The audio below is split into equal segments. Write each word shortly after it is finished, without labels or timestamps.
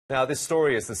Now, this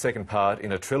story is the second part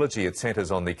in a trilogy. It centres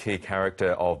on the key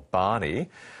character of Barney.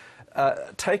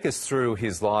 Take us through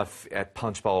his life at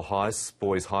Punchbowl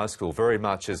Boys High School, very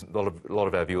much as a lot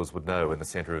of our viewers would know, in the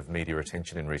centre of media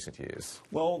attention in recent years.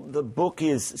 Well, the book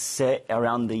is set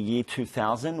around the year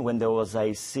 2000 when there was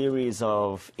a series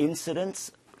of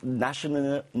incidents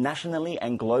nationally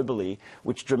and globally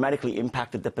which dramatically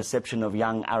impacted the perception of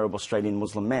young Arab Australian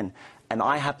Muslim men. And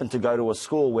I happened to go to a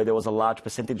school where there was a large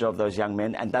percentage of those young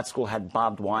men, and that school had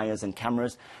barbed wires and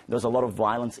cameras. There was a lot of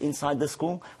violence inside the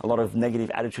school, a lot of negative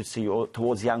attitudes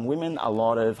towards young women, a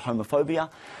lot of homophobia.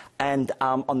 And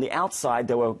on the outside,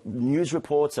 there were news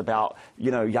reports about,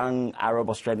 young Arab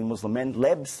Australian Muslim men,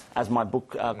 Lebs, as my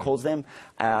book calls them,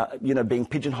 being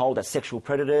pigeonholed as sexual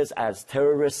predators, as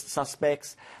terrorist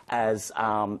suspects, as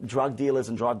drug dealers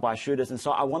and drive-by shooters. And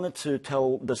so I wanted to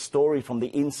tell the story from the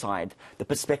inside, the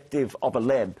perspective of a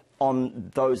Leb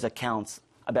on those accounts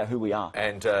about who we are.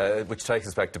 And which takes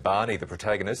us back to Barney, the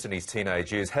protagonist, in his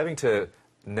teenage years, having to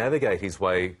navigate his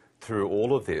way through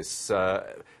all of this.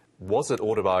 Was it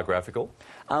autobiographical?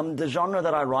 The genre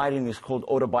that I write in is called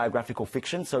autobiographical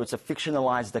fiction, so it's a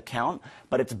fictionalized account,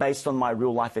 but it's based on my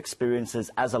real-life experiences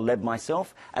as a Leb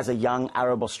myself, as a young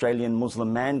Arab Australian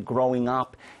Muslim man growing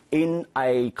up in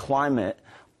a climate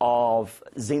of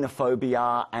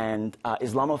xenophobia and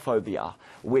Islamophobia,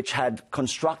 which had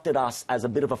constructed us as a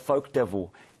bit of a folk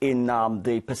devil in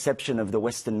the perception of the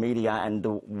Western media and the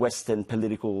Western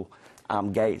political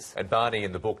gaze. And Barney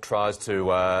in the book tries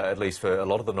to, at least for a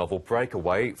lot of the novel, break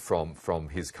away from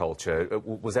his culture.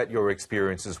 Was that your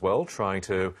experience as well, trying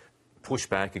to push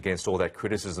back against all that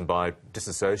criticism by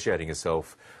disassociating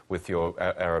yourself with your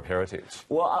Arab heritage?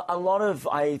 Well, a lot of,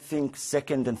 I think,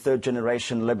 second and third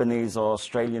generation Lebanese or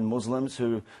Australian Muslims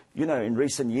who, in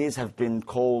recent years have been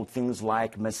called things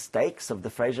like mistakes of the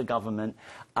Fraser government,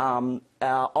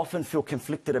 often feel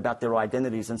conflicted about their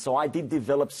identities. And so I did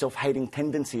develop self-hating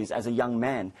tendencies as a young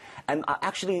man. And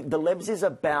actually, the Lebs is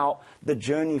about the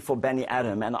journey for Bani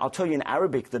Adam. And I'll tell you, in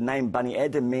Arabic, the name Bani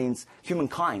Adam means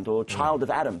humankind or child of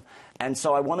Adam. And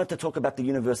so I wanted to talk about the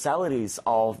universalities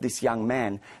of this young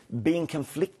man being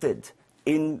conflicted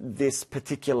in this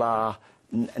particular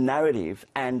narrative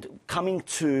and coming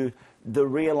to the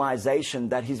realization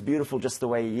that he's beautiful just the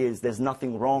way he is. There's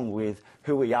nothing wrong with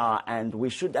who we are, and we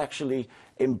should actually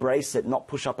embrace it, not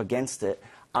push up against it,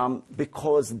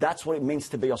 because that's what it means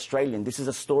to be Australian. This is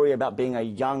a story about being a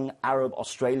young Arab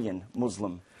Australian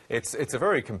Muslim. It's a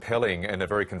very compelling and a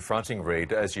very confronting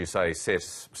read, as you say, set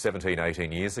 17,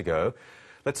 18 years ago.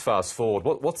 Let's fast forward.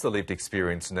 What's the lived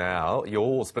experience now,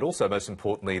 yours, but also, most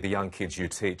importantly, the young kids you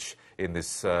teach in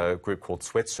this group called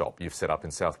Sweatshop you've set up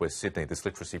in southwest Sydney, this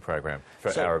literacy program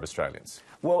for Arab Australians?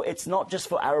 Well, it's not just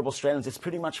for Arab Australians, it's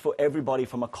pretty much for everybody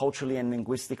from a culturally and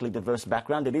linguistically diverse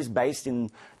background. It is based in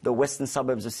the western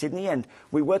suburbs of Sydney, and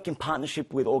we work in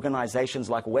partnership with organisations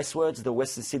like Westwards, the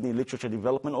Western Sydney Literature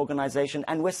Development Organisation,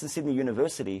 and Western Sydney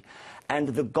University. And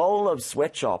the goal of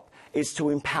Sweatshop is to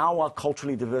empower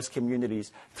culturally diverse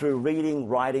communities through reading,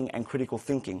 writing and critical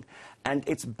thinking. And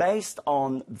it's based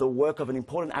on the work of an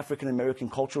important African-American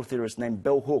cultural theorist named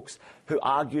Bell Hooks, who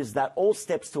argues that all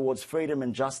steps towards freedom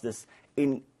and justice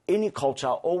in any culture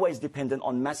are always dependent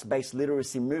on mass-based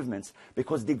literacy movements,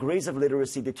 because degrees of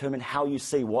literacy determine how you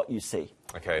see what you see.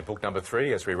 OK, book number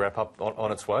 3 as we wrap up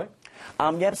on its way?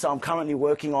 Yep, so I'm currently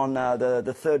working on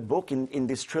the third book in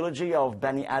this trilogy of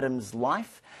Bani Adam's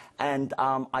life. And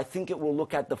I think it will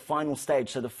look at the final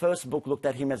stage. So the first book looked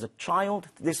at him as a child.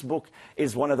 This book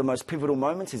is one of the most pivotal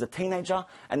moments. He's a teenager.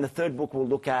 And the third book will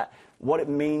look at what it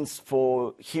means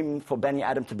for him, for Bani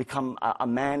Adam, to become a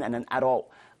man and an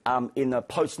adult in the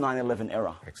post-9/11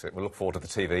 era. Excellent. We look forward to the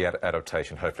TV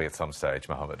adaptation, hopefully at some stage,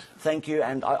 Mohammed. Thank you.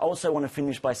 And I also want to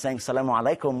finish by saying Salamu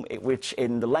Alaikum, which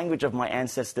in the language of my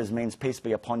ancestors means peace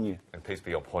be upon you. And peace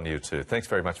be upon you too. Thanks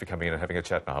very much for coming in and having a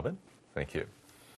chat, Mohammed. Thank you.